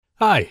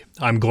Hi,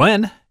 I'm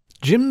Glenn.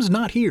 Jim's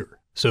not here,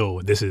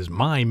 so this is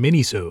my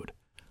minisode.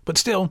 But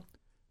still,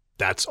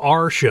 that's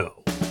our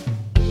show.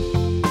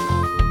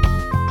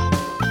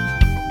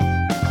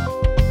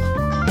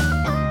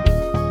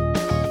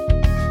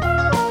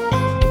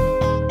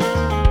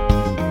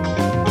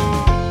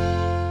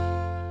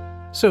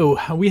 So,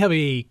 we have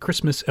a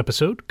Christmas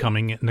episode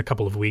coming in a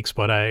couple of weeks,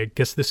 but I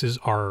guess this is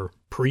our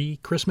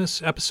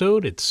pre-Christmas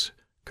episode. It's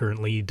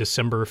currently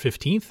December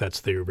 15th.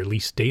 That's the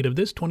release date of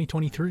this,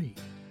 2023.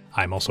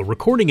 I'm also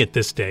recording it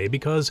this day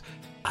because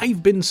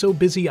I've been so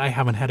busy I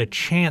haven't had a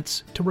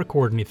chance to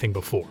record anything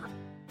before.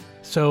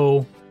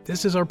 So,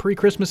 this is our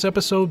pre-Christmas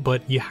episode,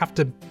 but you have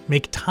to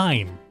make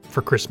time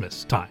for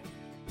Christmas time.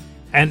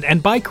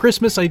 And by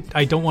Christmas,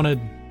 I don't want to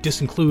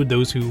disinclude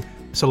those who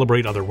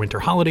celebrate other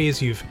winter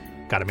holidays. You've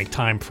got to make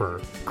time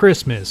for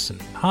Christmas and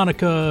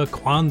Hanukkah,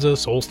 Kwanzaa,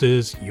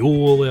 Solstice,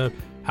 Yule,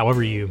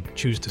 however you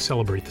choose to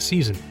celebrate the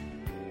season.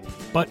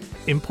 But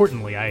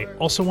importantly, I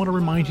also want to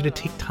remind you to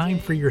take time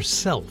for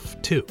yourself,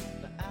 too.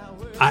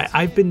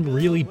 I've been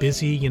really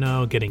busy,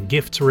 getting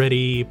gifts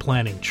ready,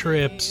 planning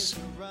trips,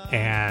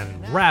 and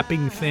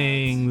wrapping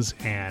things,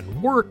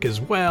 and work as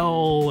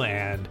well,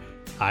 and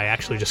I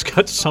actually just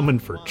got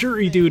summoned for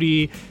jury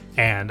duty,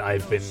 and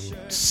I've been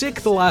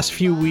sick the last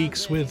few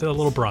weeks with a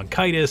little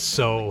bronchitis,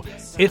 so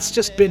it's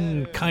just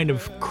been kind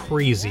of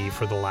crazy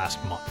for the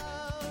last month.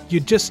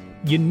 You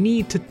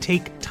need to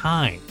take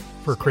time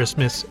for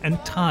Christmas and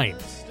time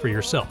for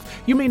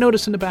yourself. You may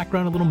notice in the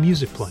background a little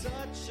music playing.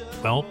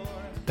 Well,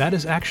 that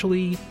is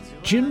actually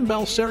Jim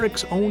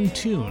Balceric's own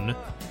tune,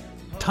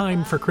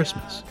 Time for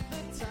Christmas.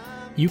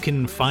 You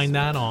can find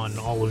that on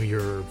all of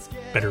your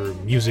better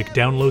music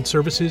download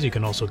services. You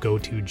can also go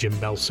to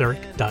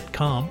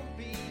jimbalceric.com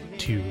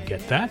to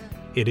get that.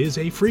 It is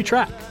a free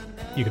track.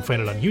 You can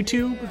find it on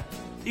YouTube.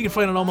 You can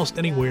find it almost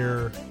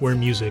anywhere where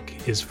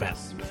music is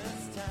found.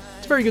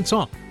 It's a very good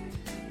song.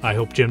 I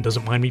hope Jim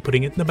doesn't mind me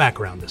putting it in the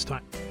background this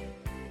time.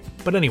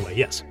 But anyway,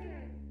 yes.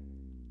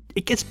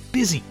 It gets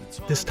busy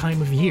this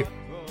time of year.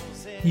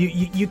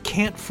 You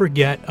can't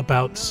forget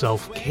about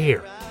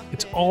self-care.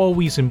 It's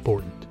always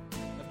important.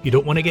 You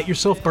don't want to get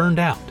yourself burned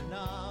out.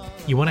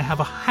 You want to have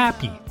a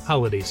happy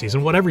holiday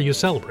season, whatever you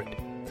celebrate.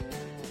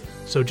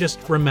 So just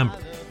remember,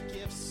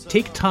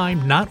 take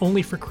time not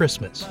only for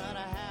Christmas,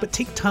 but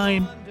take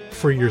time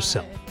for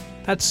yourself.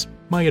 That's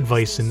my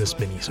advice in this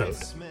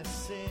minisode.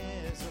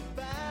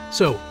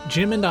 So,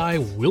 Jim and I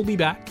will be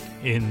back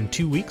in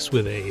 2 weeks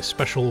with a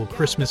special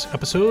Christmas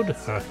episode.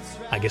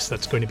 I guess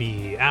that's going to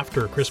be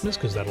after Christmas,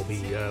 because that'll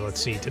be,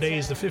 today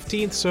is the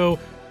 15th, so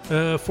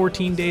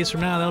 14 days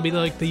from now, that'll be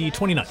like the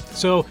 29th.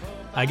 So,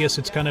 I guess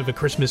it's kind of a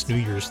Christmas New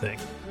Year's thing.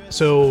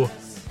 So,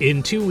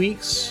 in 2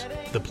 weeks,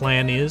 the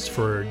plan is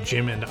for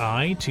Jim and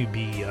I to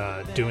be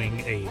doing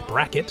a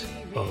bracket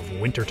of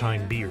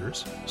wintertime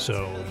beers.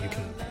 So, you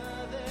can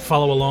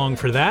follow along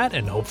for that,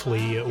 and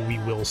hopefully we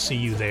will see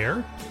you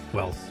there.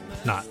 Well,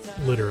 not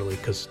literally,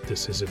 because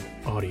this is an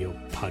audio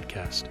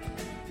podcast.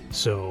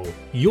 So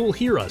you'll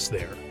hear us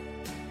there.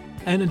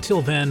 And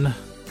until then,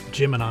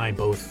 Jim and I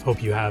both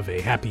hope you have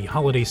a happy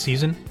holiday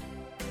season.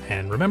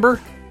 And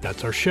remember,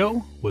 That's Our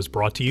Show was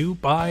brought to you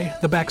by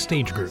the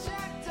Backstage Group.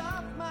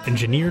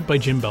 Engineered by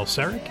Jim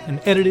Balceric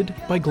and edited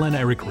by Glenn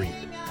Eric Reed.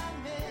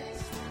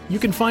 You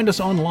can find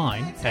us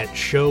online at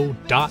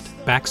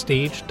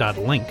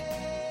show.backstage.link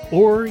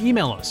or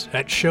email us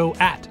at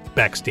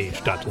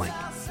show@backstage.link.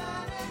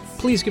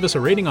 Please give us a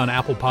rating on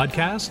Apple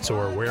Podcasts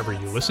or wherever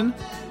you listen.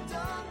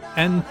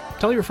 And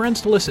tell your friends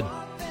to listen.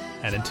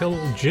 And until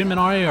Jim and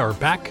I are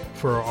back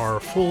for our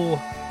full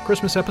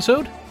Christmas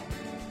episode,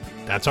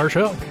 that's our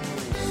show.